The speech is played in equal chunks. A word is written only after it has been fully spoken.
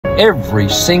every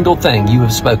single thing you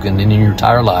have spoken in your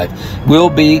entire life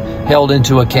will be held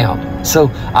into account.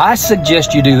 So I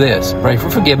suggest you do this. Pray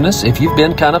for forgiveness. If you've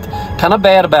been kind of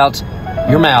bad about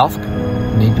your mouth,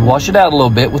 you need to wash it out a little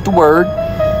bit with the Word.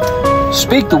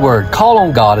 Speak the Word. Call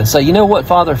on God and say, you know what,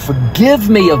 Father, forgive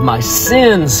me of my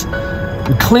sins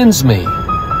and cleanse me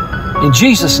in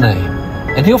Jesus' name.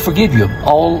 And He'll forgive you of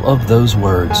all of those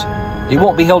words. It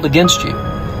won't be held against you.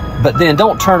 But then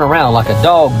don't turn around like a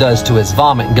dog does to its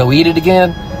vomit and go eat it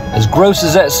again. As gross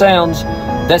as that sounds,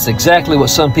 that's exactly what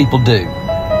some people do.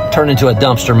 Turn into a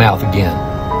dumpster mouth again.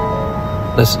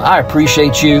 Listen, I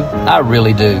appreciate you. I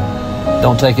really do.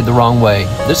 Don't take it the wrong way.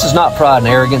 This is not pride and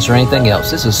arrogance or anything else.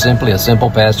 This is simply a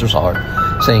simple pastor's heart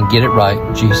saying, get it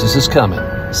right. Jesus is coming.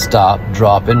 Stop,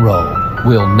 drop, and roll.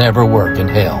 We'll never work in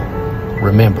hell.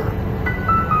 Remember,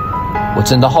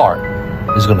 what's in the heart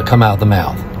is going to come out of the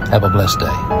mouth. Have a blessed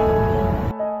day.